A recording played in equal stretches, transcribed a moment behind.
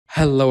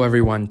Hello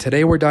everyone,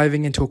 today we're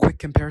diving into a quick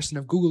comparison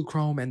of Google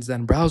Chrome and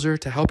Zen Browser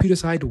to help you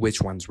decide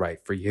which one's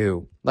right for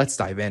you. Let's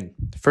dive in.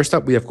 First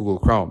up, we have Google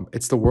Chrome.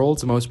 It's the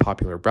world's most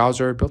popular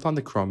browser built on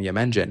the Chromium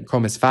engine.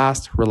 Chrome is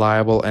fast,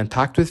 reliable, and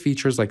packed with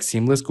features like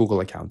seamless Google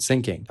account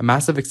syncing, a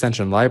massive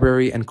extension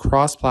library, and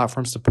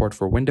cross-platform support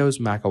for Windows,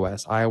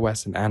 macOS,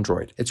 iOS, and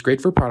Android. It's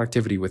great for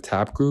productivity with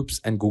tab groups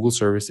and Google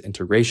service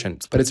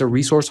integrations, but it's a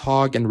resource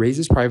hog and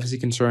raises privacy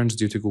concerns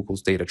due to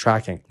Google's data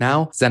tracking.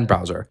 Now, Zen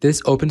Browser.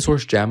 This open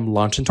source gem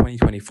launched in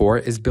 2024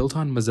 is built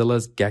on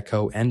Mozilla's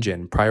Gecko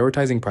engine,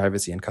 prioritizing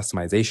privacy and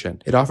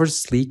customization. It offers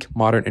sleek,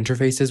 modern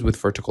interfaces with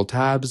vertical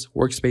tabs,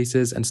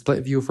 workspaces, and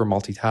split view for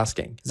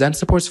multitasking. Zen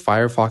supports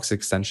Firefox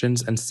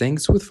extensions and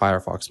syncs with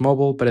Firefox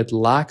Mobile, but it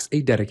lacks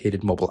a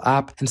dedicated mobile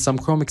app, and some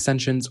Chrome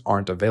extensions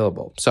aren't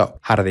available. So,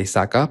 how do they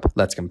stack up?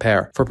 Let's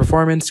compare. For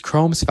performance,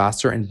 Chrome's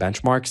faster in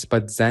benchmarks,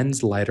 but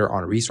Zen's lighter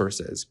on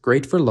resources,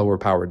 great for lower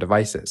powered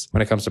devices.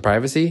 When it comes to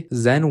privacy,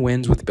 Zen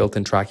wins with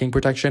built-in tracking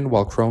protection,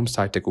 while Chrome's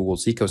tied to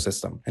Google's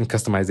ecosystem. And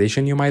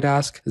customization, you might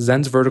ask?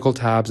 Zen's vertical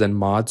tabs and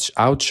mods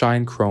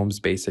outshine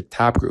Chrome's basic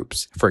tab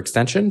groups. For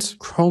extensions,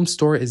 Chrome's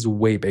store is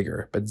way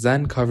bigger, but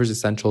Zen covers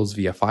essentials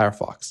via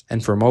Firefox.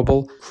 And for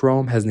mobile,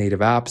 Chrome has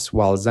native apps,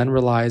 while Zen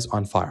relies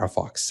on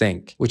Firefox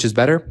Sync. Which is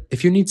better?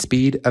 If you need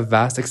speed, a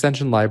vast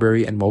extension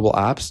library, and mobile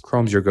apps,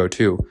 Chrome's your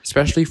go-to,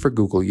 especially for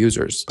Google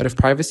users. But if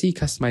privacy,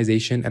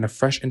 customization, and a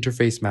fresh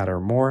interface matter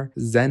more,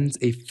 Zen's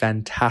a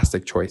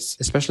fantastic choice,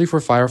 especially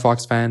for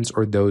Firefox fans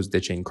or those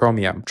ditching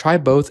Chromium. Try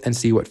both and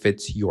see what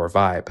fits your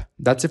vibe.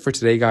 That's it for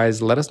today,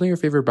 guys. Let us know your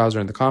favorite browser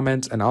in the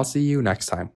comments, and I'll see you next time.